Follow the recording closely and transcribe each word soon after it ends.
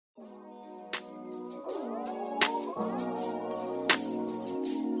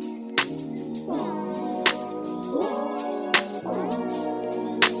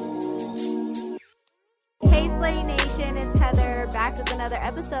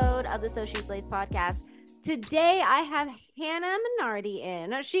episode of the So She Slays podcast. Today I have Hannah Minardi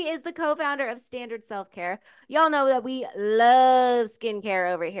in. She is the co-founder of Standard Self Care. Y'all know that we love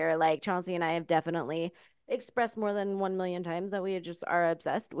skincare over here. Like Chauncey and I have definitely expressed more than 1 million times that we just are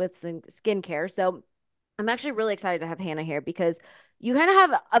obsessed with skincare. So I'm actually really excited to have Hannah here because you kind of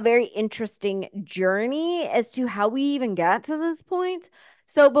have a very interesting journey as to how we even got to this point.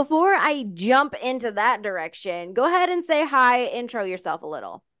 So before I jump into that direction, go ahead and say hi, intro yourself a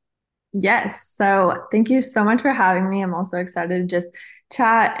little. Yes. So thank you so much for having me. I'm also excited to just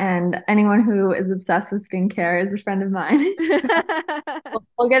chat, and anyone who is obsessed with skincare is a friend of mine. So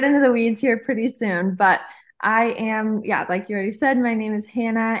we'll get into the weeds here pretty soon. But I am, yeah, like you already said, my name is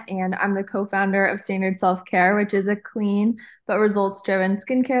Hannah, and I'm the co-founder of Standard Self Care, which is a clean but results-driven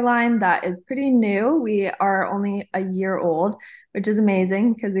skincare line that is pretty new. We are only a year old, which is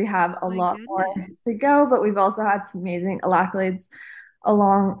amazing because we have a My lot more goodness. to go, but we've also had some amazing accolades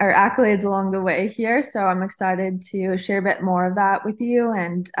along the way here. So I'm excited to share a bit more of that with you.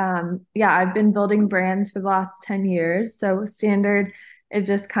 And yeah, I've been building brands for the last 10 years. So Standard is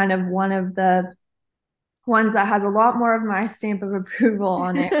just kind of one of the ones that has a lot more of my stamp of approval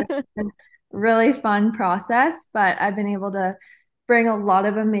on it. It's been a really fun process, but I've been able to bring a lot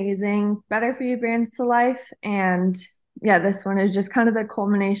of amazing better for you brands to life. And yeah, this one is just kind of the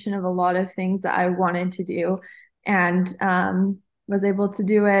culmination of a lot of things that I wanted to do, and was able to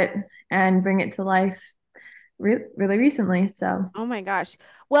do it and bring it to life really recently. So Oh my gosh.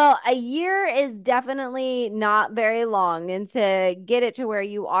 Well, a year is definitely not very long. And to get it to where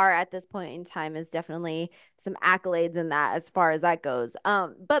you are at this point in time is definitely some accolades in that as far as that goes.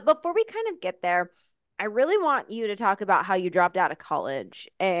 But before we kind of get there, I really want you to talk about how you dropped out of college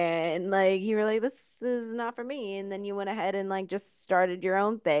and like you were like, this is not for me. And then you went ahead and like just started your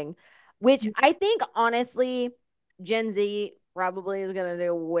own thing, which I think honestly, Gen Z probably is gonna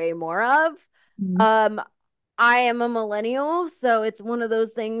do way more of. Um, I am a millennial, so it's one of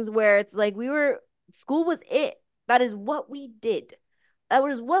those things where it's like school was it. That is what we did. That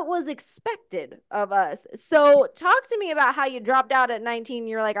was what was expected of us. So talk to me about how you dropped out at 19,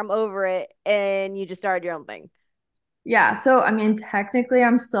 you're like, I'm over it, and you just started your own thing. yeah, so I mean, technically,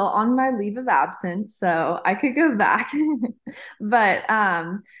 I'm still on my leave of absence, so I could go back. But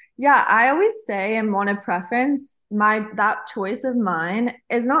yeah, I always say and want to preference my that choice of mine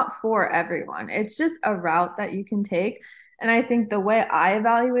is not for everyone. It's just a route that you can take. And I think the way I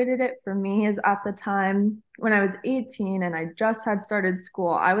evaluated it for me is at the time when I was 18 and I just had started school,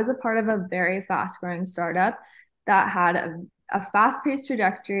 I was a part of a very fast-growing startup that had a fast-paced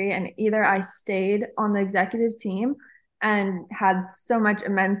trajectory, and either I stayed on the executive team and had so much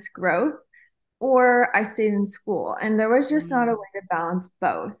immense growth, or I stayed in school. And there was just not a Mm. way to balance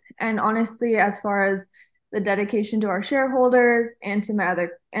both. And honestly, as far as the dedication to our shareholders and to my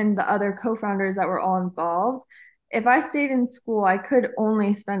other and the other co-founders that were all involved, if I stayed in school, I could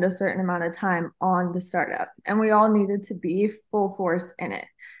only spend a certain amount of time on the startup, and we all needed to be full force in it.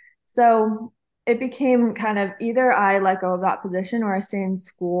 So it became kind of either I let go of that position or I stay in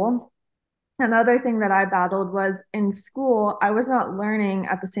school. Another thing that I battled was in school, I was not learning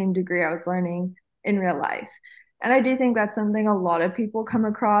at the same degree I was learning in real life. And I do think that's something a lot of people come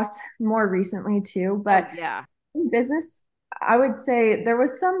across more recently too. Oh But yeah. in business, I would say there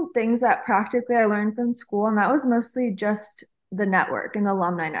was some things that practically I learned from school, and that was mostly just the network and the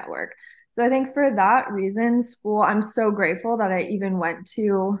alumni network. So I think for that reason, school, I'm so grateful that I even went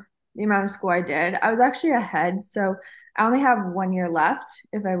to the amount of school I did. I was actually ahead. So I only have 1 year left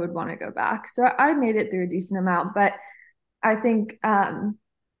if I would want to go back. So I made it through a decent amount. But I think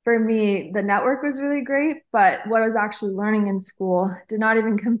for me, the network was really great. But what I was actually learning in school did not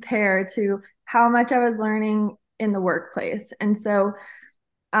even compare to how much I was learning in the workplace. And so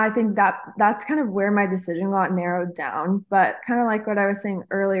I think that that's kind of where my decision got narrowed down. But kind of like what I was saying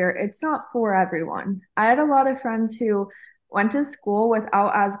earlier, it's not for everyone. I had a lot of friends who went to school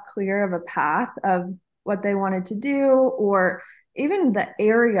without as clear of a path of what they wanted to do, or even the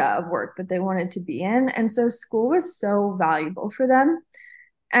area of work that they wanted to be in. And so school was so valuable for them.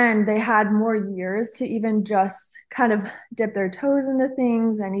 And they had more years to even just kind of dip their toes into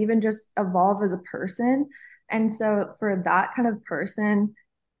things and even just evolve as a person. And so for that kind of person,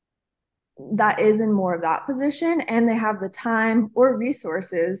 that is in more of that position and they have the time or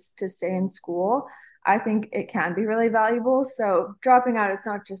resources to stay in school, I think it can be really valuable. So dropping out is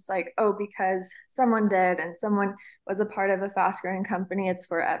not just like, oh, because someone did and someone was a part of a fast growing company, it's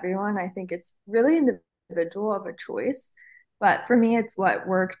for everyone. I think it's really individual of a choice. But for me, it's what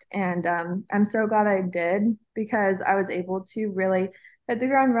worked. And I'm so glad I did because I was able to really hit the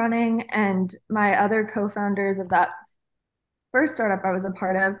ground running. And my other co founders of that first startup I was a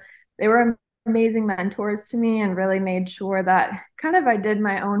part of, they were amazing mentors to me and really made sure that kind of I did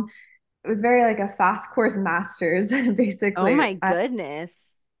my own. It was very like a fast course masters, Oh basically. my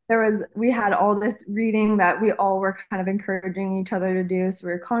goodness. We had all this reading that we all were kind of encouraging each other to do. So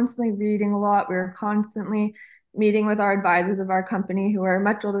we were constantly reading a lot. We were constantly meeting with our advisors of our company who are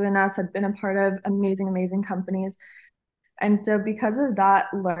much older than us, had been a part of amazing, amazing companies. And so because of that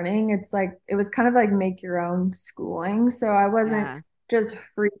learning, it's like it was kind of like make your own schooling. So I wasn't Yeah. just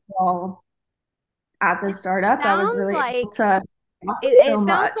free fall at the It startup. I was sounds really able like to it so sounds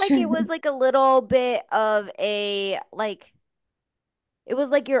much. like it was like a little bit of a like it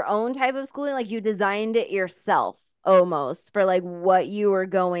was like your own type of schooling, like you designed it yourself almost for like what you were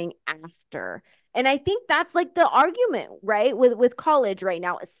going after. And I think that's like the argument, right? With college right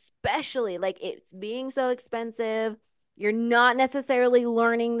now, especially like it's being so expensive. You're not necessarily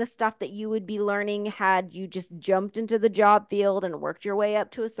learning the stuff that you would be learning had you just jumped into the job field and worked your way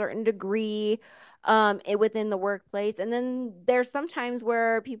up to a certain degree within the workplace. And then there's sometimes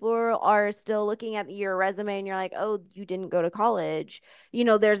where people are still looking at your resume and you're like, oh, you didn't go to college.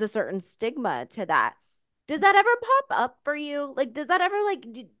 There's a certain stigma to that. Does that ever pop up for you? Like, does that ever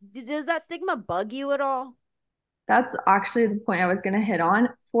does that stigma bug you at all? That's actually the point I was going to hit on.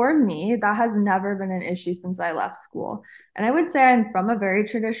 For me, that has never been an issue since I left school. And I would say I'm from a very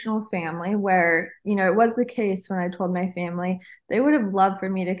traditional family where, it was the case when I told my family they would have loved for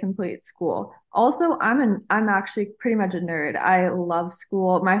me to complete school. Also, I'm actually pretty much a nerd. I love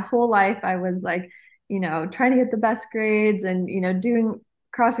school. My whole life I was like, trying to get the best grades and, doing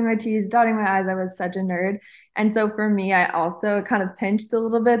crossing my T's, dotting my I's. I was such a nerd. And so for me, I also kind of pinched a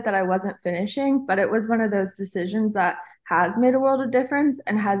little bit that I wasn't finishing, but it was one of those decisions that has made a world of difference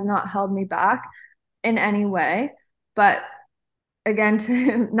and has not held me back in any way. But again,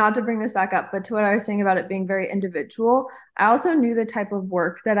 to not to bring this back up, but to what I was saying about it being very individual, I also knew the type of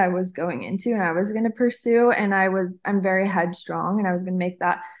work that I was going into and I was going to pursue. And I'm very headstrong and I was going to make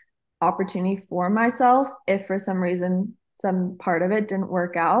that opportunity for myself if for some reason some part of it didn't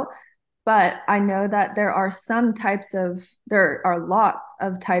work out. But I know that there are lots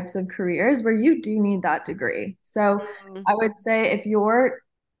of types of careers where you do need that degree. So Mm, I would say if your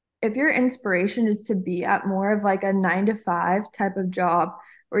inspiration is to be at more of like a 9 to 5 type of job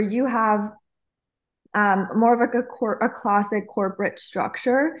where you have more of like a classic corporate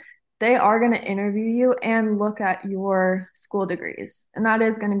structure, they are going to interview you and look at your school degrees. And that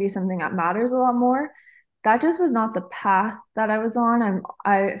is going to be something that matters a lot more. That just was not the path that I was on.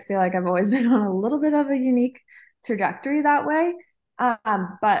 I feel like I've always been on a little bit of a unique trajectory that way.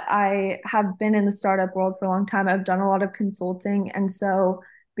 But I have been in the startup world for a long time. I've done a lot of consulting. And so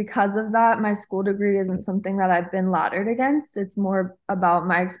because of that, my school degree isn't something that I've been laddered against. It's more about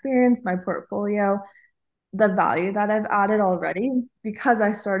my experience, my portfolio, the value that I've added already because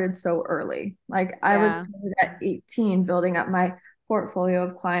I started so early. Like I was yeah. started at 18 building up my portfolio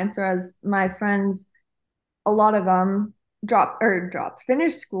of clients, whereas my friends, a lot of them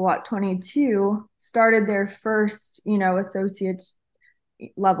finished school at 22, started their first, associate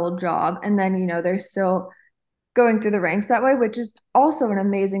level job, and then, they're still going through the ranks that way, which is also an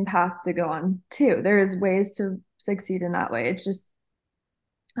amazing path to go on too. There's ways to succeed in that way. It's just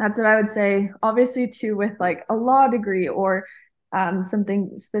that's what I would say. Obviously, too, with like a law degree or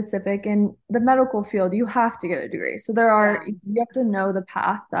something specific in the medical field, you have to get a degree. So Yeah. you have to know the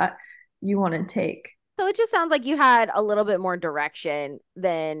path that you want to take. So it just sounds like you had a little bit more direction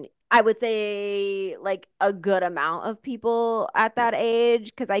than I would say like a good amount of people at that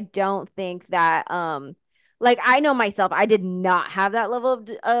age because I don't think that like I know myself I did not have that level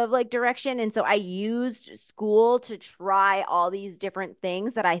of like direction and so I used school to try all these different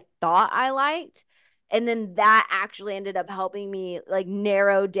things that I thought I liked and then that actually ended up helping me like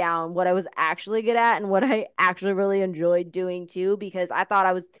narrow down what I was actually good at and what I actually really enjoyed doing too because I thought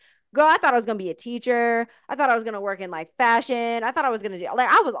I was gonna be a teacher. I thought I was gonna work in like fashion. I thought I was gonna do like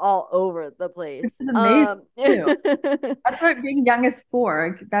I was all over the Which place. is amazing too. That's what being young is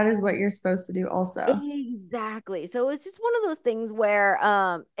for. That is what you're supposed to do also. Exactly. So it's just one of those things where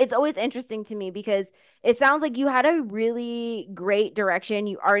it's always interesting to me because it sounds like you had a really great direction.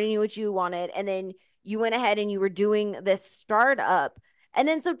 You already knew what you wanted, and then you went ahead and you were doing this startup. And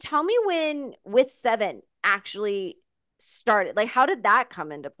then so tell me when with seven actually started. Like how did that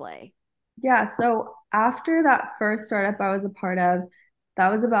come into play? Yeah, so after that first startup I was a part of, that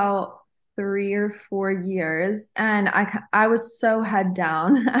was about 3 or 4 years, and I was so head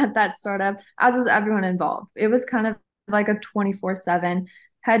down at that startup, as was everyone involved. It was kind of like a 24/7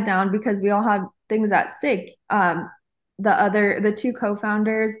 head down because we all had things at stake. The two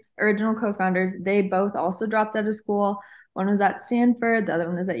co-founders, original co-founders, they both also dropped out of school. One was at Stanford, the other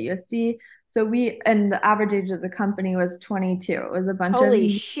one was at USD. So and the average age of the company was 22. It was a bunch of, Holy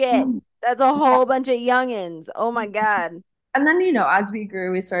shit. That's a whole bunch of youngins. Oh my God. and then, as we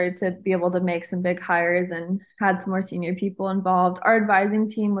grew, we started to be able to make some big hires and had some more senior people involved. Our advising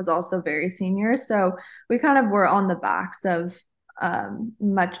team was also very senior. So we kind of were on the backs of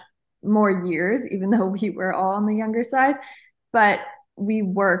much more years, even though we were all on the younger side. But we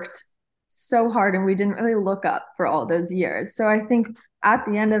worked so hard and we didn't really look up for all those years. So I think at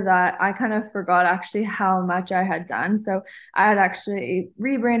the end of that, I kind of forgot actually how much I had done. So I had actually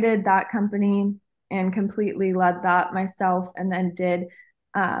rebranded that company and completely led that myself and then did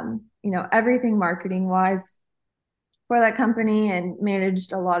everything marketing wise for that company and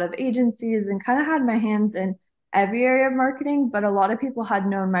managed a lot of agencies and kind of had my hands in every area of marketing, but a lot of people had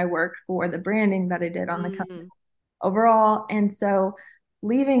known my work for the branding that I did on the company Mm, overall. And so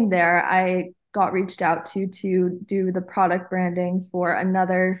leaving there, I got reached out to do the product branding for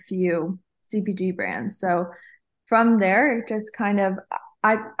another few CPG brands. So from there, it just kind of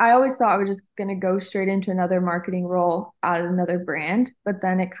I always thought I was just gonna go straight into another marketing role at another brand, but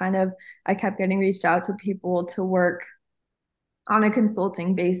then it kind of I kept getting reached out to people to work on a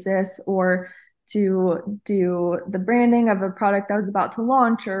consulting basis or to do the branding of a product that was about to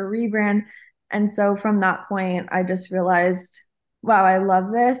launch or rebrand. And so from that point, I just realized, wow, I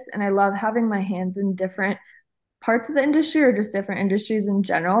love this. And I love having my hands in different parts of the industry or just different industries in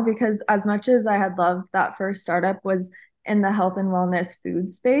general. Because as much as I had loved that first startup was in the health and wellness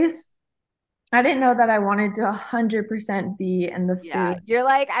food space, I didn't know that I wanted to 100% be in the yeah. food. You're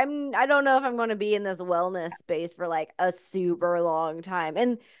like, I don't know if I'm going to be in this wellness space for like a super long time.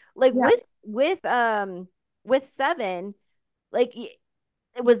 And like Yeah. with Seven, like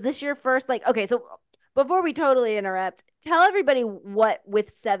was this your first like okay, so before we totally interrupt, tell everybody what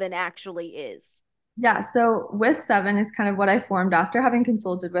with Seven actually is. Yeah, so with Seven is kind of what I formed after having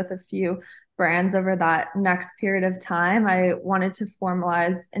consulted with a few brands over that next period of time. I wanted to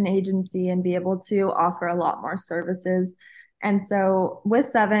formalize an agency and be able to offer a lot more services. And so with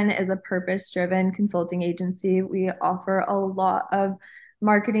Seven is a purpose-driven consulting agency. We offer a lot of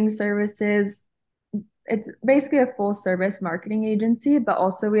marketing services. It's basically a full service marketing agency, but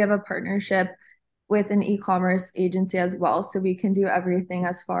also we have a partnership with an e-commerce agency as well. So we can do everything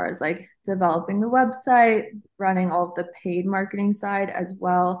as far as like developing the website, running all of the paid marketing side as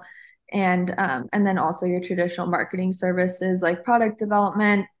well. And then also your traditional marketing services like product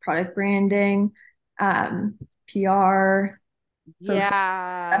development, product branding, um, PR, social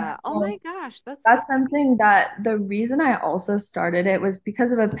Yeah. media. Oh So my gosh, that's that's something that the reason I also started it was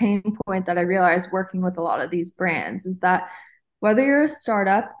because of a pain point that I realized working with a lot of these brands is that whether you're a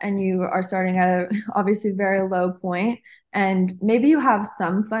startup and you are starting at a obviously very low point and maybe you have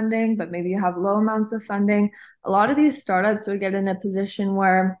some funding, but maybe you have low amounts of funding, a lot of these startups would get in a position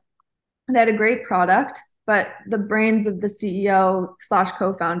where they had a great product, but the brains of the CEO slash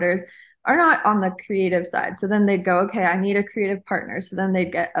co-founders are not on the creative side. So then they'd go, okay, I need a creative partner. So then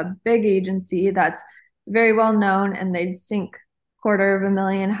they'd get a big agency that's very well known and they'd sink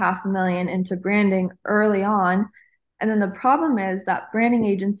 $250,000, $500,000 into branding early on. And then the problem is that branding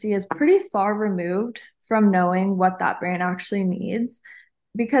agency is pretty far removed from knowing what that brand actually needs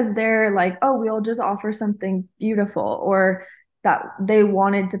because they're like, oh, we'll just offer something beautiful or that they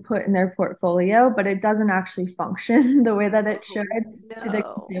wanted to put in their portfolio, but it doesn't actually function the way that it should oh to the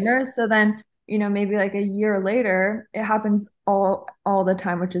no. consumers. So then, maybe like a year later, it happens all the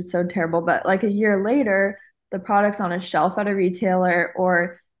time, which is so terrible. But like a year later, the product's on a shelf at a retailer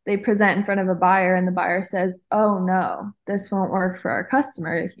or they present in front of a buyer and the buyer says, oh no, this won't work for our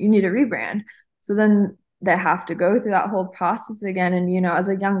customer. You need a rebrand. So then they have to go through that whole process again. And, as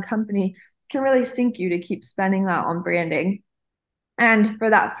a young company, it can really sink you to keep spending that on branding. And for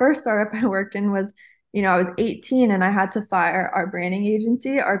that first startup I worked in was, I was 18 and I had to fire our branding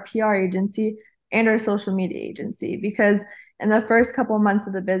agency, our PR agency, and our social media agency because in the first couple of months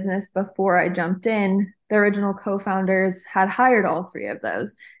of the business before I jumped in, the original co-founders had hired all three of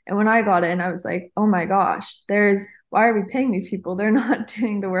those. And when I got in, I was like, oh my gosh, why are we paying these people? They're not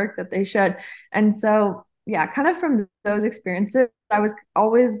doing the work that they should. And so, yeah, kind of from those experiences, I was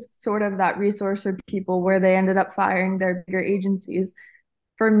always sort of that resource for people where they ended up firing their bigger agencies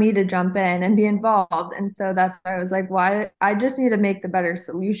for me to jump in and be involved. And so that's why I was like, why I just need to make the better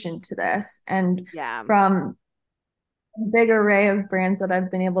solution to this. And Yeah. from a big array of brands that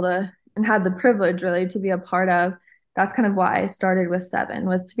I've been able to and had the privilege really to be a part of, that's kind of why I started with Seven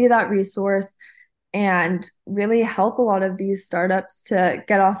was to be that resource and really help a lot of these startups to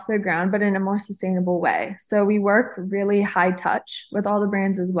get off the ground, but in a more sustainable way. So we work really high touch with all the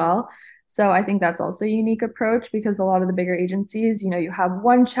brands as well. So I think that's also a unique approach because a lot of the bigger agencies, you have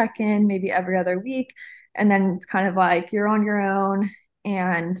one check-in maybe every other week, and then it's kind of like you're on your own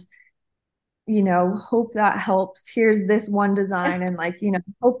and hope that helps. Here's this one design and like,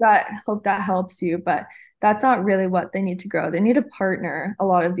 hope that helps you. But that's not really what they need to grow. They need to partner a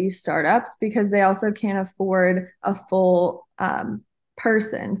lot of these startups because they also can't afford a full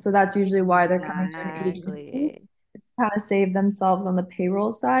person. So that's usually why they're coming to an agency Exactly. to kind of save themselves on the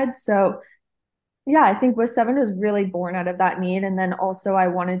payroll side. So yeah, I think with Seven was really born out of that need. And then also I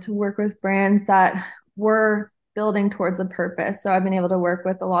wanted to work with brands that were building towards a purpose. So I've been able to work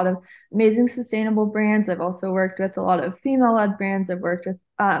with a lot of amazing sustainable brands. I've also worked with a lot of female-led brands. I've worked with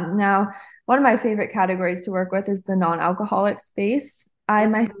now one of my favorite categories to work with is the non-alcoholic space. I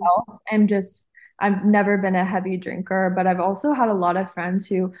Mhm. myself am just I've never been a heavy drinker, but I've also had a lot of friends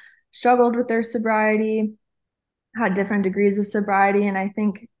who struggled with their sobriety, had different degrees of sobriety, and I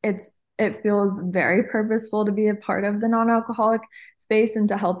think it feels very purposeful to be a part of the non-alcoholic space and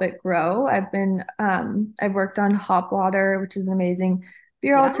to help it grow. I've worked on Hop Water, which is an amazing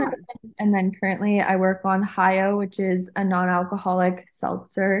beer Yeah. alternative, and then currently I work on Hio, which is a non-alcoholic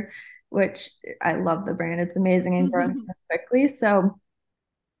seltzer, which I love the brand. It's amazing and growing so quickly. So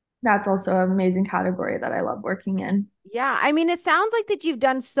that's also an amazing category that I love working in. Yeah, I mean, it sounds like that you've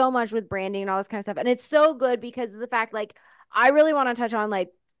done so much with branding and all this kind of stuff. And it's so good because of the fact, like, I really want to touch on like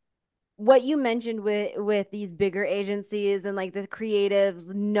what you mentioned with these bigger agencies and like the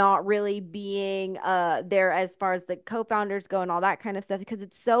creatives not really being there as far as the co-founders go and all that kind of stuff because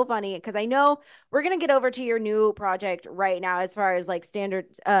it's so funny because I know we're gonna get over to your new project right now as far as like standard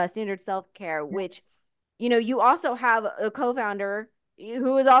self-care, which you also have a co-founder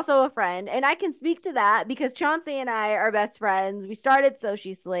who is also a friend, and I can speak to that because Chauncey and I are best friends. We started So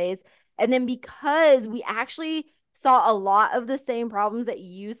She Slays, and then because we actually saw a lot of the same problems that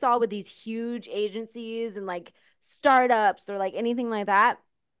you saw with these huge agencies and like startups or like anything like that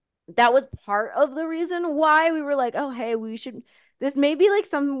was part of the reason why we were like, oh hey, we should this may be like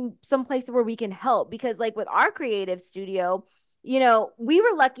some place where we can help because like with our creative studio, we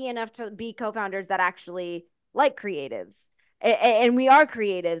were lucky enough to be co-founders that actually like creatives. And we are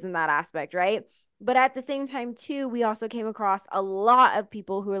creatives in that aspect, right? But at the same time too, we also came across a lot of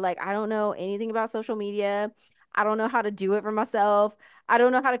people who are like, I don't know anything about social media. I don't know how to do it for myself. I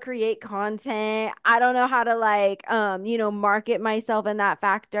don't know how to create content. I don't know how to like market myself in that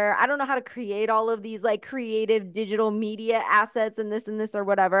factor. I don't know how to create all of these like creative digital media assets and this or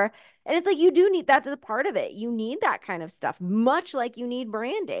whatever. And it's like you do need that's a part of it. You need that kind of stuff, much like you need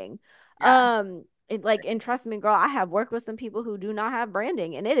branding. Yeah, And trust me, girl, I have worked with some people who do not have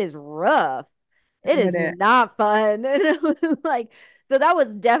branding and it is rough. It is it is. not fun. And it was like so that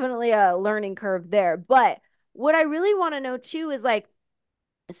was definitely a learning curve there. But what I really want to know too is like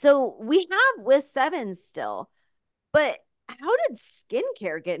so we have with Seven still, but how did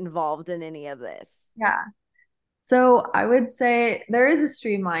skincare get involved in any of this? Yeah. So I would say there is a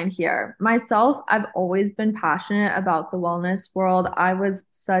streamline here. Myself, I've always been passionate about the wellness world. I was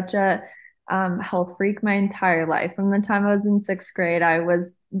such a health freak my entire life. From the time I was in sixth grade, I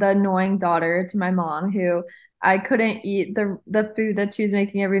was the annoying daughter to my mom who I couldn't eat the food that she was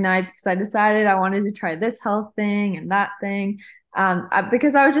making every night because I decided I wanted to try this health thing and that thing.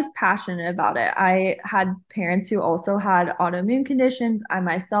 Because I was just passionate about it. I had parents who also had autoimmune conditions. I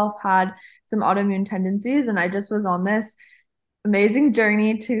myself had some autoimmune tendencies, and I just was on this amazing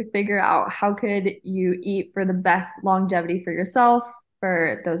journey to figure out how could you eat for the best longevity for yourself,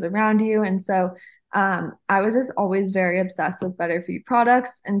 for those around you. And so I was just always very obsessed with better for you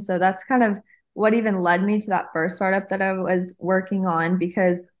products. And so that's kind of what even led me to that first startup that I was working on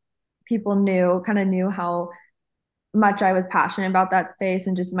because people kind of knew how much I was passionate about that space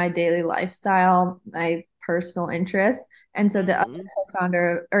and just my daily lifestyle, my personal interests. And so the other Mm-hmm.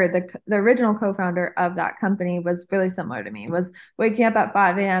 co-founder or the original co-founder of that company was really similar to me, was waking up at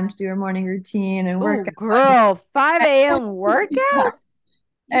 5 a.m. to do her morning routine and Oh, work girl, 5 out. a.m. workout? Yeah.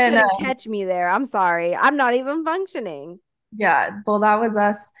 You And couldn't catch me there. I'm sorry. I'm not even functioning. yeah, well, that was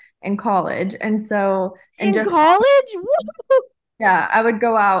us in college. And so, and In just college? Woo! yeah, I would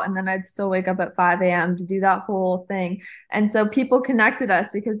go out and then I'd still wake up at 5 a.m. to do that whole thing. And so people connected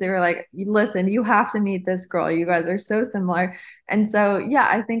us because they were like, listen, you have to meet this girl. You guys are so similar. And so, yeah,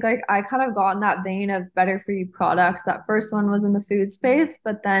 I think like I kind of got in that vein of better for you products. That first one was in the food space,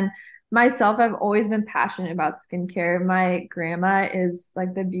 but then myself, I've always been passionate about skincare. My grandma is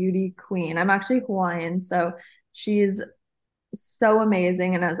like the beauty queen. I'm actually Hawaiian, so she's so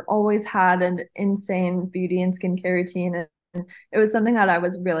amazing and has always had an insane beauty and skincare routine. And it was something that I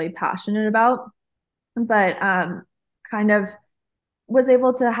was really passionate about. But kind of was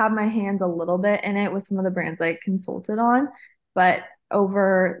able to have my hands a little bit in it with some of the brands I consulted on. But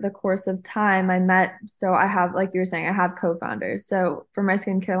over the course of time, I met, so I have, like you were saying, I have co-founders. So for my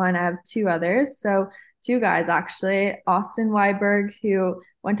skincare line, I have two others. So two guys actually, Austin Weiberg, who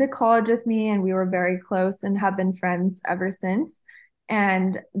went to college with me and we were very close and have been friends ever since.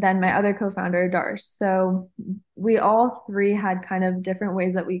 And then my other co-founder, Darsh. So we all three had kind of different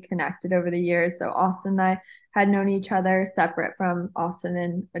ways that we connected over the years. So Austin and I had known each other separate from Austin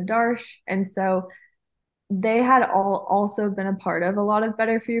and Adarsh. And so they had all also been a part of a lot of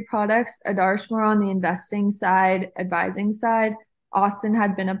Better For You products. Adarsh more on the investing side, advising side. Austin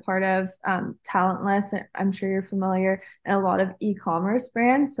had been a part of Talentless, I'm sure you're familiar, and a lot of e-commerce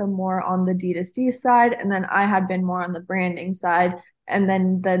brands, so more on the D2C side. And then I had been more on the branding side, and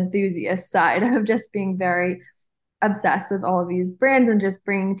then the enthusiast side of just being very obsessed with all of these brands and just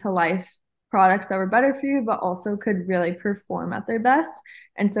bringing to life products that were better for you, but also could really perform at their best.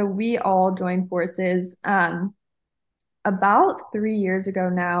 And so we all joined forces about 3 years ago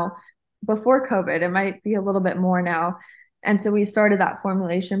now, before COVID. It might be a little bit more now. And so we started that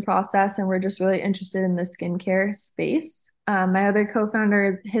formulation process, and we're just really interested in the skincare space. My other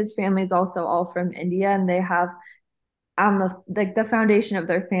co-founders, his family is also all from India, and they have the foundation of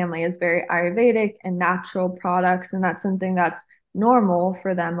their family is very Ayurvedic and natural products, and that's something that's normal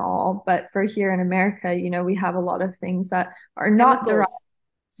for them all. But for here in America, we have a lot of things that are not derived. Chemicals.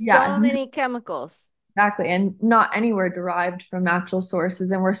 Yeah, So many chemicals. exactly. And not anywhere derived from natural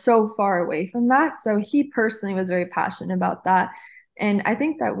sources. And we're so far away from that. So he personally was very passionate about that. And I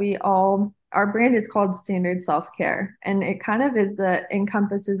think that our brand is called Standard Self Care. And it kind of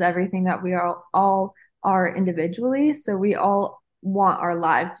encompasses everything that we all are individually. So we all want our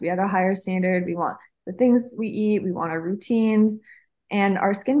lives to be at a higher standard. We want the things we eat, we want our routines. And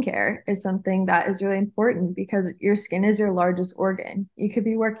our skincare is something that is really important because your skin is your largest organ. You could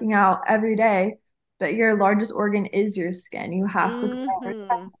be working out every day, but your largest organ is your skin. You have to Hmm.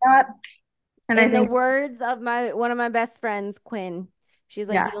 prioritize that. And I In the think, words of my one of my best friends, Quinn, she's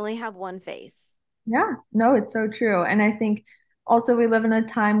like, yeah, you only have one face. yeah, no, it's so true. And I think also we live in a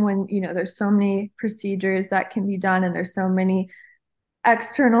time when, there's so many procedures that can be done and there's so many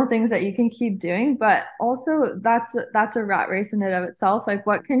external things that you can keep doing, but also that's a rat race in and of itself. Like,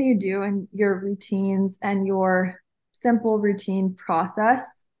 what can you do in your routines and your simple routine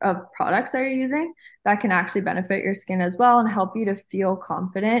process of products that you're using that can actually benefit your skin as well and help you to feel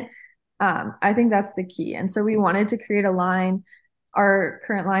confident? I think that's the key. And so we wanted to create a line. Our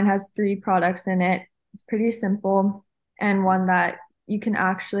current line has three products in it. It's pretty simple and one that you can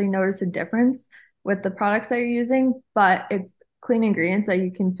actually notice a difference with the products that you're using, but it's clean ingredients that you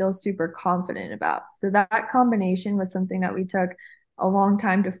can feel super confident about. So that combination was something that we took a long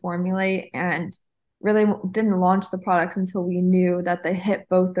time to formulate and really didn't launch the products until we knew that they hit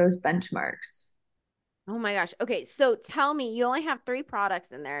both those benchmarks. Oh my gosh. Okay, so tell me, you only have three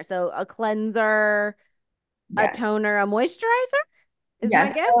products in there. So a cleanser, a Yes. toner, a moisturizer is my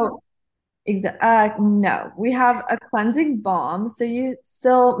Yes. guess. No, we have a cleansing balm.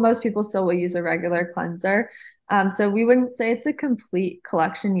 So most people still will use a regular cleanser. So we wouldn't say it's a complete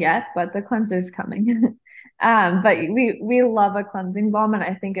collection yet, but the cleanser's coming. But we love a cleansing balm, and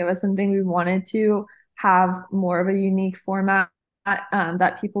I think it was something we wanted to have more of a unique format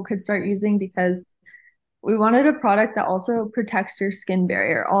that people could start using because we wanted a product that also protects your skin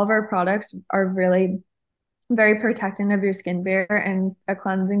barrier. All of our products are really very protecting of your skin barrier, and a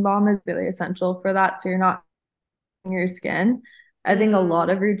cleansing balm is really essential for that. So you're not in your skin. I think a lot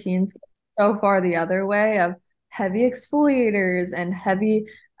Mm, of routines go so far the other way of heavy exfoliators and heavy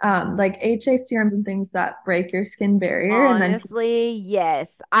like HA serums and things that break your skin barrier. And then honestly,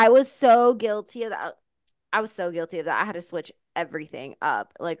 yes. I was so guilty of that. I was so guilty of that. I had to switch everything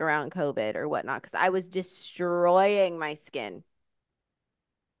up like around COVID or whatnot because I was destroying my skin.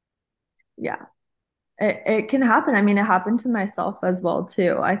 yeah, it can happen. I mean, it happened to myself as well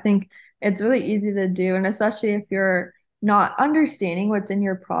too. I think it's really easy to do, and especially if you're not understanding what's in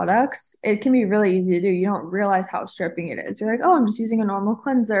your products, it can be really easy to do. You don't realize how stripping it is. You're like, oh, I'm just using a normal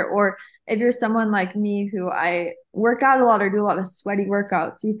cleanser. Or if you're someone like me who I work out a lot or do a lot of sweaty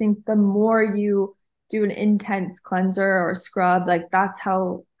workouts, you think the more you do an intense cleanser or scrub, like that's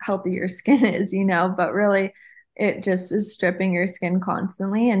how healthy your skin is. But really, it just is stripping your skin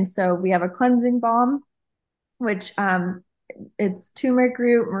constantly. And so we have a cleansing balm which it's turmeric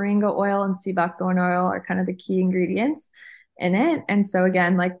root, moringa oil, and sea buckthorn oil are kind of the key ingredients in it. And so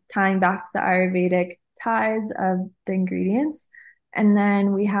again, like tying back to the Ayurvedic ties of the ingredients. And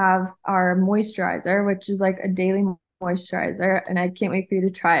then we have our moisturizer, which is like a daily moisturizer. And I can't wait for you to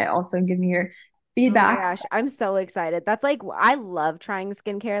try it also and give me your Oh my feedback. gosh, I'm so excited. That's like I love trying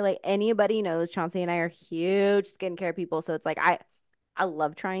skincare. Like anybody knows Chauncey and I are huge skincare people, so it's like I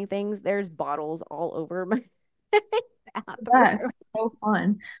love trying things. There's bottles all over my bathroom. Yes, so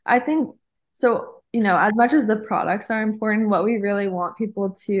fun. I think so, as much as the products are important, what we really want people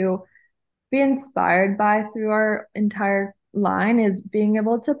to be inspired by through our entire line is being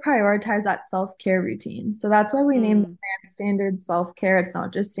able to prioritize that self-care routine. So that's why we named the Mm, brand Standard Self-Care. It's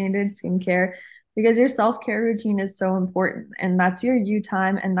not just standard skincare because your self-care routine is so important and that's your you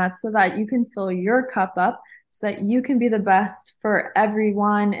time and that's so that you can fill your cup up so that you can be the best for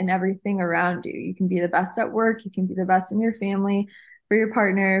everyone and everything around you. You can be the best at work, you can be the best in your family, for your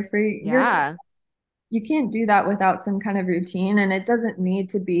partner, for your yeah. you can't do that without some kind of routine. And it doesn't need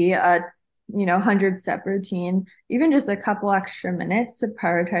to be a 100-step routine. Even just a couple extra minutes to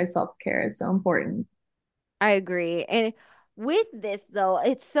prioritize self-care is so important. I agree. And with this though,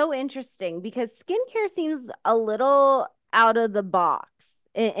 it's so interesting because skincare seems a little out of the box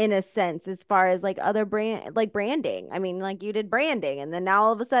in a sense as far as like other branding. I mean, like you did branding and then now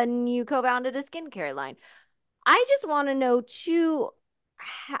all of a sudden you co-founded a skincare line. I just want to know too,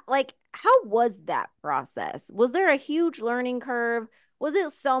 like, how was that process? Was there a huge learning curve? Was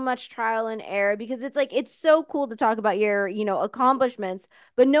it so much trial and error? Because it's like, it's so cool to talk about your, accomplishments,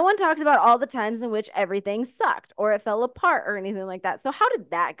 but no one talks about all the times in which everything sucked or it fell apart or anything like that. So, how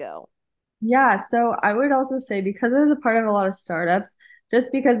did that go? Yeah, so I would also say because I was a part of a lot of startups,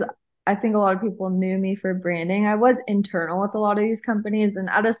 just because I think a lot of people knew me for branding, I was internal with a lot of these companies. And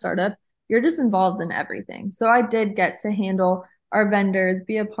at a startup, you're just involved in everything. So I did get to handle our vendors,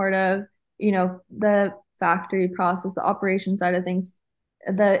 be a part of, the factory process, the operation side of things,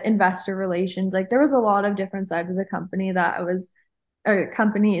 the investor relations. Like there was a lot of different sides of the company that I was, or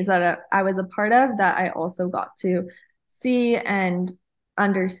companies that I was a part of that I also got to see and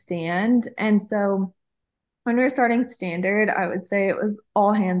understand. And so when we were starting standard, I would say it was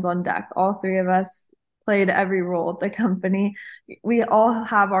all hands on deck. All three of us played every role at the company. We all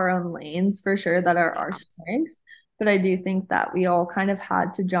have our own lanes for sure that are our Yeah. strengths, but I do think that we all kind of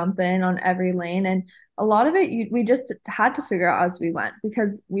had to jump in on every lane. And a lot of it we just had to figure out as we went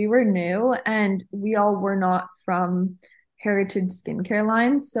because we were new and we all were not from heritage skincare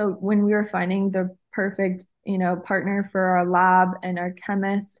lines. So when we were finding the perfect, partner for our lab and our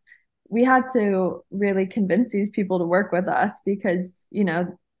chemist, we had to really convince these people to work with us because,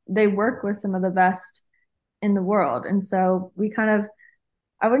 they work with some of the best in the world. And so we kind of,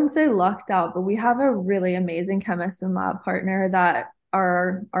 I wouldn't say lucked out, but we have a really amazing chemist and lab partner that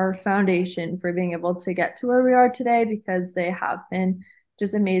are our foundation for being able to get to where we are today because they have been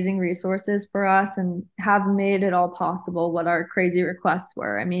just amazing resources for us and have made it all possible what our crazy requests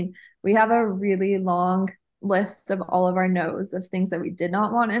were. I mean, we have a really long list of all of our no's of things that we did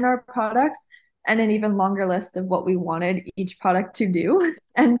not want in our products and an even longer list of what we wanted each product to do.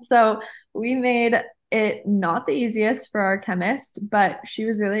 And so we made it not the easiest for our chemist, but she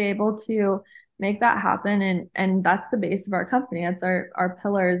was really able to make that happen. And that's the base of our company. That's our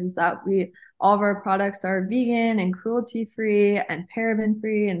pillars is that we all of our products are vegan and cruelty free and paraben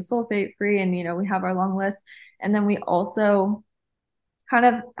free and sulfate free. And we have our long list. And then we also kind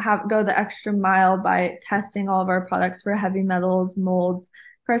of have go the extra mile by testing all of our products for heavy metals, molds,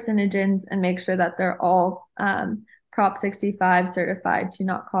 carcinogens, and make sure that they're all Prop 65 certified to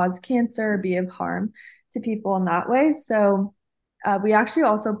not cause cancer or be of harm to people in that way. So we actually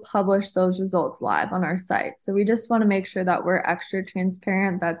also publish those results live on our site. So we just want to make sure that we're extra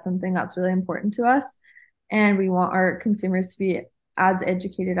transparent. That's something that's really important to us. And we want our consumers to be as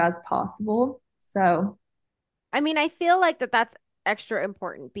educated as possible. So, I mean, I feel like that's extra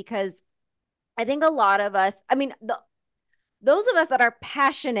important because I think a lot of us, I mean, those of us that are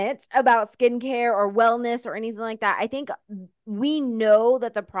passionate about skincare or wellness or anything like that, I think we know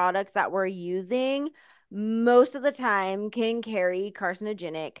that the products that we're using most of the time can carry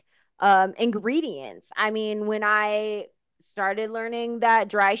carcinogenic ingredients. I mean, when I started learning that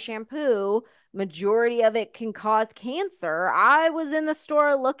dry shampoo, majority of it can cause cancer, I was in the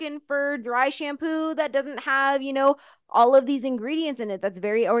store looking for dry shampoo that doesn't have, all of these ingredients in it that's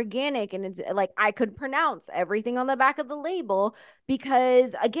very organic and it's like I could pronounce everything on the back of the label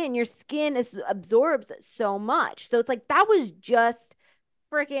because again your skin absorbs so much. So it's like that was just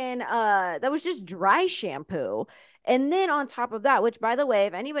freaking that was just dry shampoo. And then on top of that, which by the way,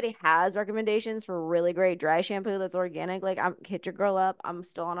 if anybody has recommendations for really great dry shampoo that's organic, like I'm hit your girl up. I'm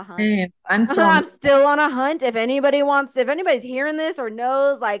still on a hunt. I'm still on. I'm still on a hunt. If anybody's hearing this or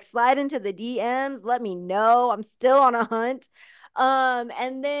knows, like slide into the DMs, let me know. I'm still on a hunt.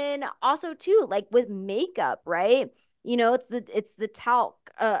 And then also too, like with makeup, right? It's the talc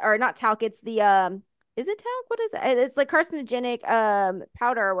or not talc, it's the is it talc? What is it? It's like carcinogenic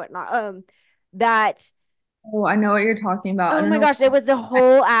powder or whatnot. That Oh, I know what you're talking about. I oh don't my know. gosh, it was the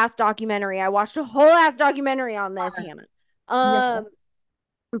whole ass documentary. I watched a whole ass documentary on this, Hannah. Yeah, Um,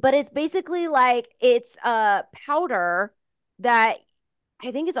 but it's basically like it's a powder that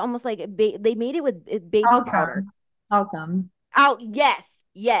I think it's almost like they made it with baby powder. talcum. Talcum. Oh, yes,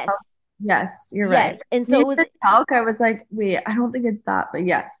 yes, Yes, you're right. yes. And so You it was said talc. I was like, wait, I don't think it's that, but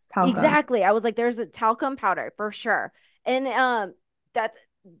yes, talcum. exactly. I was like, there's a talcum powder for sure. And that's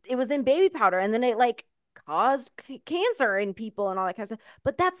it was in baby powder, and then it like caused cancer in people and all that kind of stuff.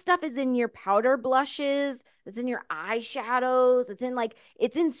 But that stuff is in your powder blushes, it's in your eyeshadows,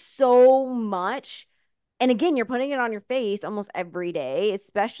 it's in so much. And again, you're putting it on your face almost every day,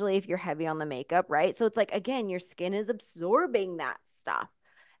 especially if you're heavy on the makeup, right? So it's like, again, your skin is absorbing that stuff.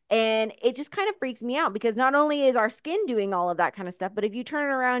 And it just kind of freaks me out because not only is our skin doing all of that kind of stuff, but if you turn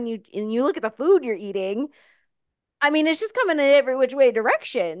around and you look at the food you're eating, I mean, it's just coming in every which way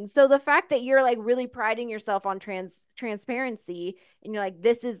direction. So the fact that you're like really priding yourself on transparency and you're like,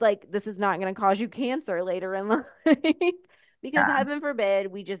 this is not going to cause you cancer later in life because Yeah. heaven forbid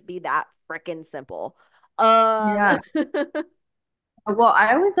we just be that freaking simple. Yeah. Mm. Well,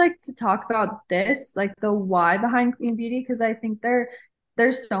 I always like to talk about this, like the why behind clean beauty, because I think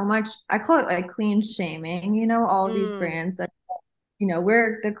there's so much, I call it like clean shaming, all of these brands that,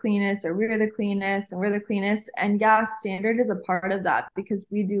 we're the cleanest or we're the cleanest and we're the cleanest. And yeah, standard is a part of that because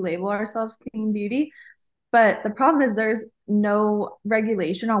we do label ourselves clean beauty. But the problem is there's no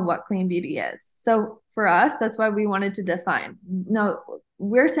regulation on what clean beauty is. So for us, that's why we wanted to define. No,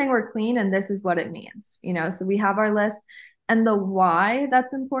 we're saying we're clean and this is what it means. So we have our list and the why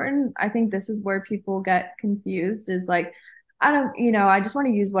that's important. I think this is where people get confused is like, I just want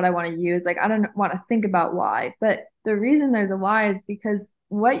to use what I want to use. Like, I don't want to think about why. But the reason there's a why is because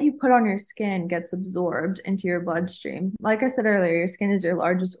what you put on your skin gets absorbed into your bloodstream. Like I said earlier, your skin is your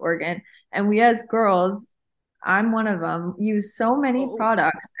largest organ. And we as girls, I'm one of them, use so many Oh,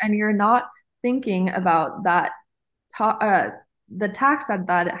 products and you're not thinking about ta- uh, the tax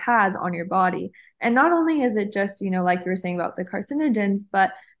that it has on your body. And not only is it just, like you were saying about the carcinogens,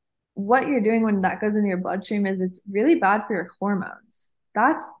 but what you're doing when that goes into your bloodstream is it's really bad for your hormones.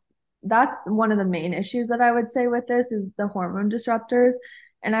 That's one of the main issues that I would say with this is the hormone disruptors.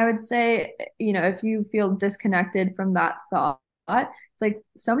 And I would say, if you feel disconnected from that thought, it's like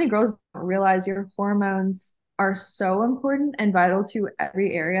so many girls don't realize your hormones are so important and vital to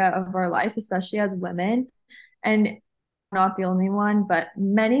every area of our life, especially as women. And I'm not the only one, but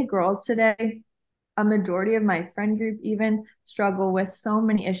many girls today, a majority of my friend group even struggle with so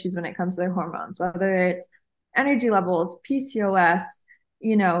many issues when it comes to their hormones, whether it's energy levels, PCOS,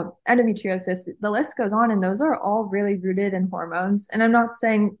 endometriosis, the list goes on. And those are all really rooted in hormones. And I'm not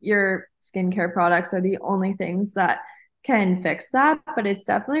saying your skincare products are the only things that can fix that, but it's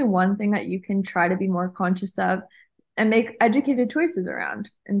definitely one thing that you can try to be more conscious of and make educated choices around.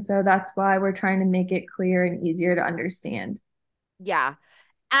 And so that's why we're trying to make it clear and easier to understand. yeah.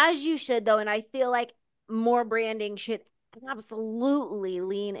 As you should though, and I feel like more branding should absolutely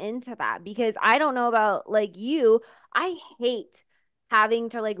lean into that because I don't know about like you, I hate having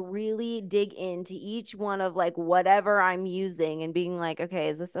to like really dig into each one of like whatever I'm using and being like, okay,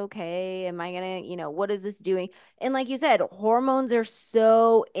 is this okay? Am I gonna, what is this doing? And like you said, hormones are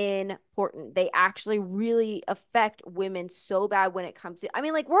so important. They actually really affect women so bad when it comes to, I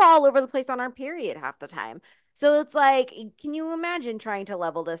mean, like we're all over the place on our period half the time. So it's like, can you imagine trying to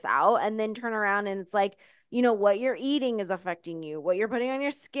level this out and then turn around and it's like, what you're eating is affecting you, what you're putting on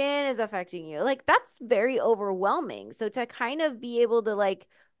your skin is affecting you. Like, that's very overwhelming. So to kind of be able to like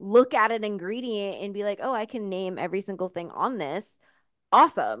look at an ingredient and be like, oh, I can name every single thing on this,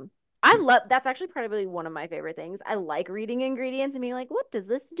 awesome. I love that's actually probably one of my favorite things. I like reading ingredients and being like, what does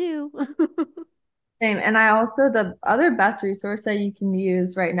this do? Same. And I also, the other best resource that you can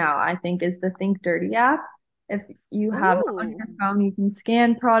use right now, I think, is the Think Dirty app. If you have it on Ooh, your phone, you can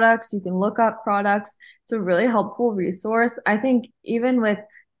scan products, you can look up products. It's a really helpful resource. I think even with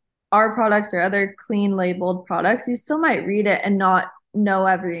our products or other clean labeled products, you still might read it and not know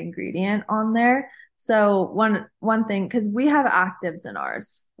every ingredient on there. So one thing, because we have actives in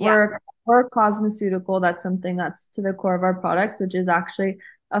ours, yeah. we're a cosmeceutical. That's something that's to the core of our products, which is actually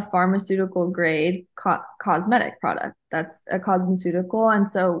a pharmaceutical grade cosmetic product. That's a cosmeceutical, and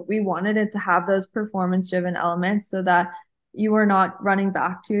so we wanted it to have those performance driven elements so that you are not running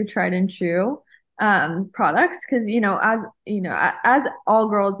back to tried and true products because as all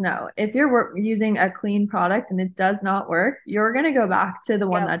girls know, if you're using a clean product and it does not work, you're going to go back to the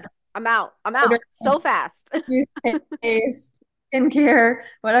one Yep. that I'm out. I'm out so fast. toothpaste skincare,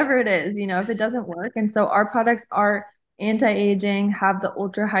 whatever it is, if it doesn't work. And so our products are anti-aging, have the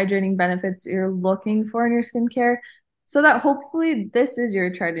ultra hydrating benefits you're looking for in your skincare, so that hopefully this is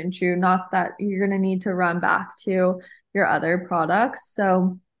your tried and true, not that you're going to need to run back to your other products.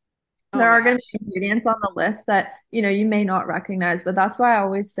 So Oh there my are going to gosh. be ingredients on the list that, you may not recognize, but that's why I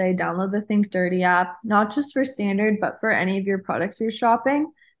always say download the Think Dirty app, not just for standard, but for any of your products you're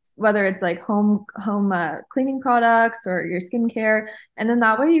shopping, whether it's like home cleaning products or your skincare. And then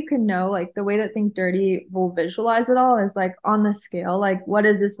that way you can know, like, the way that Think Dirty will visualize it all is like on the scale, like what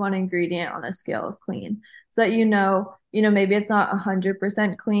is this one ingredient on a scale of clean? So that maybe it's not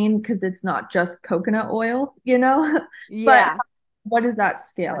 100% clean because it's not just coconut oil, but Yeah. what is that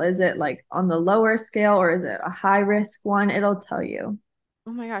scale? Is it like on the lower scale or is it a high risk one? It'll tell you.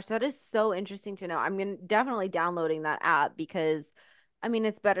 Oh my gosh, that is so interesting to know. I'm gonna definitely downloading that app because I mean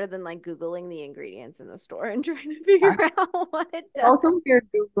it's better than like Googling the ingredients in the store and trying to figure Yeah. out what it does. Also, if you're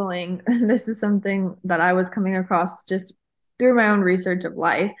Googling, this is something that I was coming across just through my own research of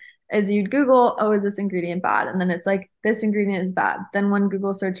life, is you'd Google, oh, is this ingredient bad? And then it's like, this ingredient is bad. Then one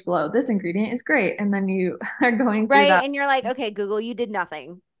Google search below, this ingredient is great. And then you are going through Right? that. And you're like, okay, Google, you did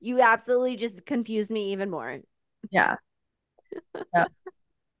nothing. You absolutely just confused me even more. Yeah. Yeah.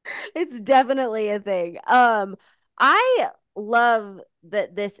 It's definitely a thing. I love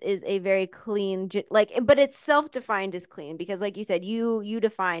that this is a very clean, like, but it's self-defined as clean because, like you said, you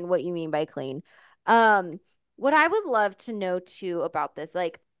define what you mean by clean. Um, what I would love to know too about this,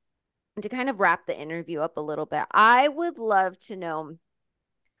 like, to kind of wrap the interview up a little bit, I would love to know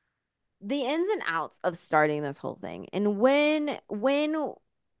the ins and outs of starting this whole thing and when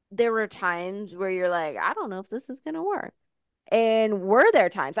there were times where you're like, I don't know if this is gonna work. And were there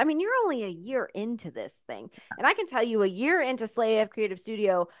times? I mean, you're only a year into this thing. And I can tell you, a year into Slay F Creative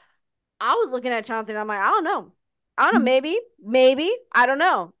Studio, I was looking at Chauncey and I'm like, I don't know. I don't know. Maybe. I don't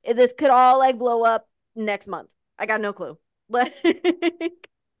know. This could all like blow up next month. I got no clue. Like,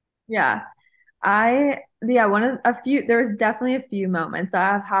 Yeah. One of a few, there's definitely a few moments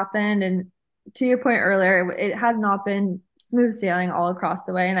that have happened. And to your point earlier, it has not been smooth sailing all across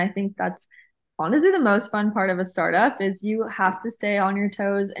the way. And I think that's honestly the most fun part of a startup is you have to stay on your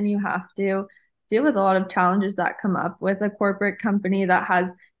toes and you have to deal with a lot of challenges that come up with a corporate company that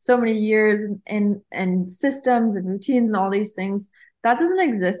has so many years and systems and routines and all these things that doesn't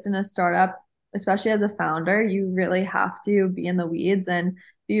exist in a startup, especially as a founder. You really have to be in the weeds and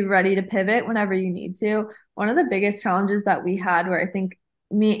be ready to pivot whenever you need to. One of the biggest challenges that we had, where I think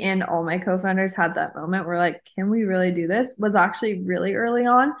me and all my co-founders had that moment where like, can we really do this? Was actually really early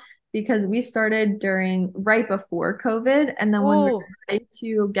on because we started during right before COVID. And then when we ooh. were ready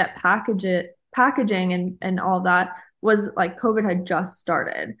to get packaging and all that was like COVID had just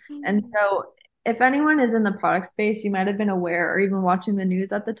started. And so if anyone is in the product space, you might have been aware or even watching the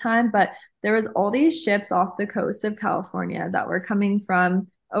news at the time, but there was all these ships off the coast of California that were coming from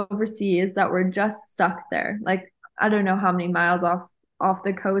overseas that were just stuck there. Like I don't know how many miles off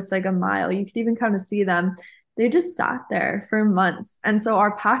the coast, like a mile. You could even kind of see them. They just sat there for months. And so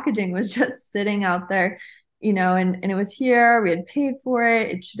our packaging was just sitting out there, and it was here. We had paid for it.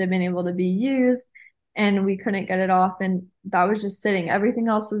 It should have been able to be used. And we couldn't get it off. And that was just sitting. Everything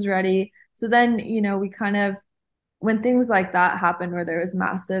else was ready. So then, we kind of, when things like that happened where there was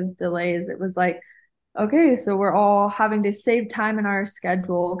massive delays, it was like, okay, so we're all having to save time in our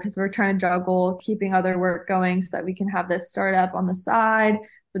schedule because we're trying to juggle keeping other work going so that we can have this startup on the side.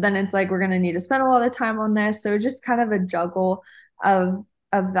 But then it's like we're going to need to spend a lot of time on this. So just kind of a juggle of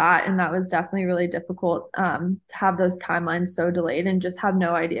that. And that was definitely really difficult to have those timelines so delayed and just have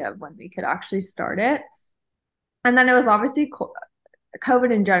no idea of when we could actually start it. And then it was obviously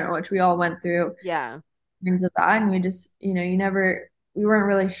COVID in general, which we all went through Yeah. things of that. And we just, we weren't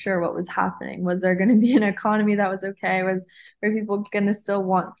really sure what was happening. Was there going to be an economy that was okay? Were people going to still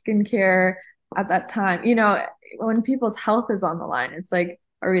want skincare at that time? When people's health is on the line, it's like,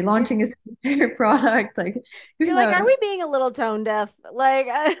 are we launching a skincare product? Like, who You're like, are knows? we being a little tone deaf? Like,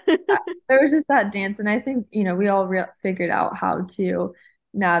 There was just that dance. And I think, we all figured out how to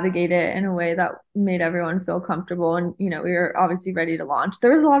navigate it in a way that made everyone feel comfortable. And, we were obviously ready to launch.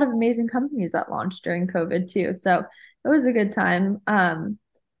 There was a lot of amazing companies that launched during COVID too. So it was a good time.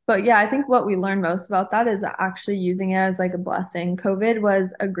 But yeah, I think what we learned most about that is actually using it as like a blessing. COVID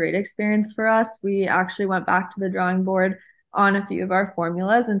was a great experience for us. We actually went back to the drawing board on a few of our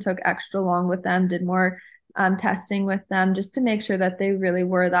formulas and took extra long with them, did more testing with them just to make sure that they really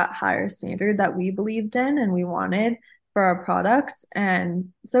were that higher standard that we believed in and we wanted for our products. And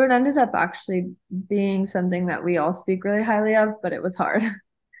so it ended up actually being something that we all speak really highly of, but it was hard.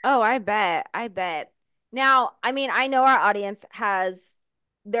 oh, I bet. I bet. Now, I mean, I know our audience has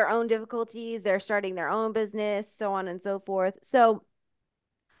their own difficulties. They're starting their own business, so on and so forth. So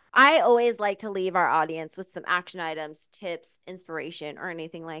I always like to leave our audience with some action items, tips, inspiration, or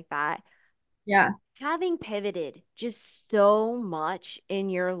anything like that. Yeah. Having pivoted just so much in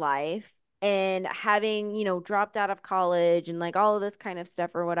your life and having, dropped out of college and like all of this kind of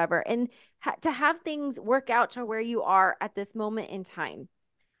stuff or whatever, and to have things work out to where you are at this moment in time,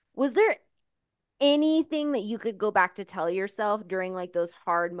 was there anything that you could go back to tell yourself during like those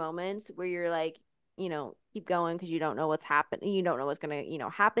hard moments where you're like, keep going because you don't know what's happening, you don't know what's going to,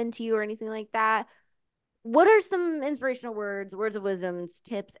 happen to you or anything like that? What are some inspirational words, words of wisdoms,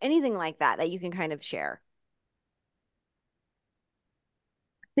 tips, anything like that that you can kind of share?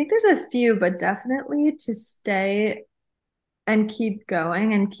 I think there's a few, but definitely to stay and keep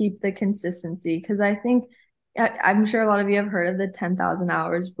going and keep the consistency. Because I think I'm sure a lot of you have heard of the 10,000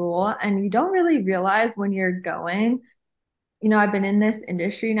 hours rule, and you don't really realize when you're going. I've been in this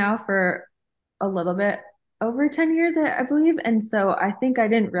industry now for a little bit over 10 years, I believe. And so I think I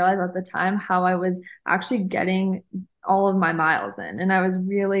didn't realize at the time how I was actually getting all of my miles in. And I was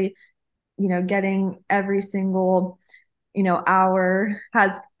really, getting every single hour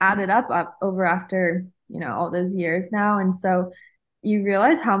has added up over after, all those years now. And so you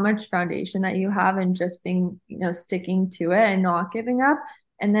realize how much foundation that you have and just being, sticking to it and not giving up.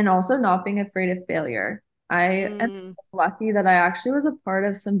 And then also not being afraid of failure. I am Mm, so lucky that I actually was a part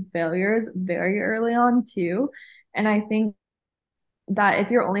of some failures very early on too. And I think that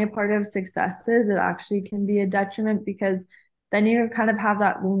if you're only a part of successes, it actually can be a detriment because then you kind of have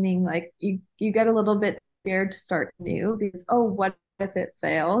that looming, like you get a little bit scared to start new because, oh, what if it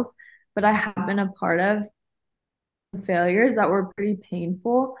fails? But I have been a part of failures that were pretty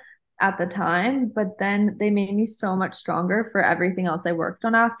painful at the time, but then they made me so much stronger for everything else I worked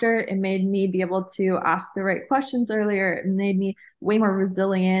on after. It made me be able to ask the right questions earlier. It made me way more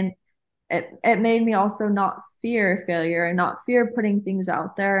resilient. It made me also not fear failure and not fear putting things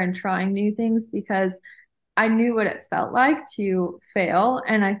out there and trying new things because I knew what it felt like to fail.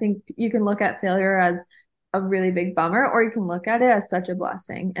 And I think you can look at failure as a really big bummer, or you can look at it as such a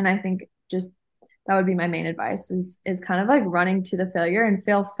blessing. And I think just that would be my main advice is kind of like running to the failure and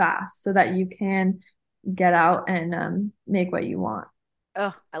fail fast so that you can get out and make what you want.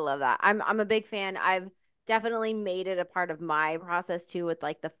 oh, I love that. I'm a big fan. I've definitely made it a part of my process too with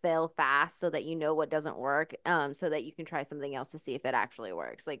like the fail fast so that you know what doesn't work, so that you can try something else to see if it actually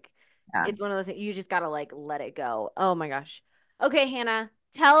works. Like Yeah. it's one of those things you just gotta like let it go. Oh my gosh. Okay, Hannah,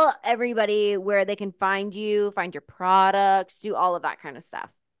 tell everybody where they can find you, find your products, do all of that kind of stuff.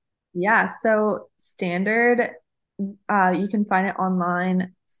 Yeah, so standard, you can find it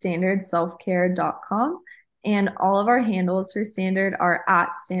online, standardselfcare.com. And all of our handles for Standard are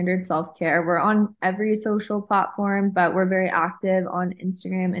at Standard Self Care. We're on every social platform, but we're very active on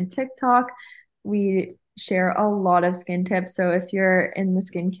Instagram and TikTok. We share a lot of skin tips. So if you're in the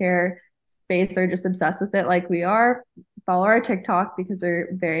skincare space or just obsessed with it like we are, follow our TikTok because we're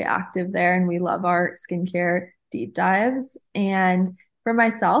very active there and we love our skincare deep dives. And for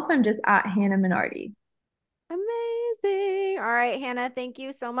myself, I'm just at Hannah Minardi. Amazing. All right, Hannah, thank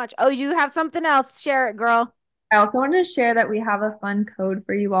you so much. Oh, you have something else. Share it, girl. I also wanted to share that we have a fun code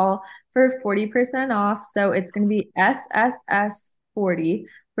for you all for 40% off. So it's going to be SSS40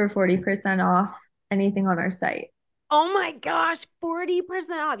 for 40% off anything on our site. Oh my gosh,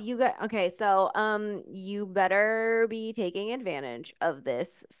 40% off. You got okay, so you better be taking advantage of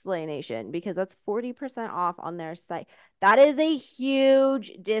this Slay Nation because that's 40% off on their site. That is a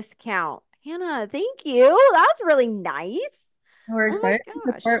huge discount. Hannah, thank you. That's really nice. We're Oh my excited to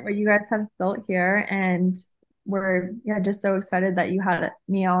gosh. support what you guys have built here. And we're, yeah, just so excited that you had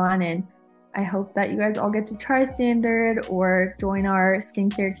me on. And I hope that you guys all get to try Standard or join our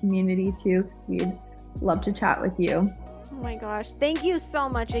skincare community too, because we'd love to chat with you. Oh my gosh. Thank you so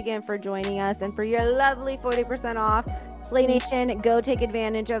much again for joining us and for your lovely 40% off. Slay Nation, go take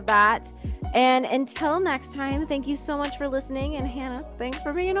advantage of that. And until next time, thank you so much for listening. And Hannah, thanks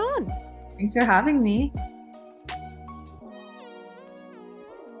for being on. Thanks for having me.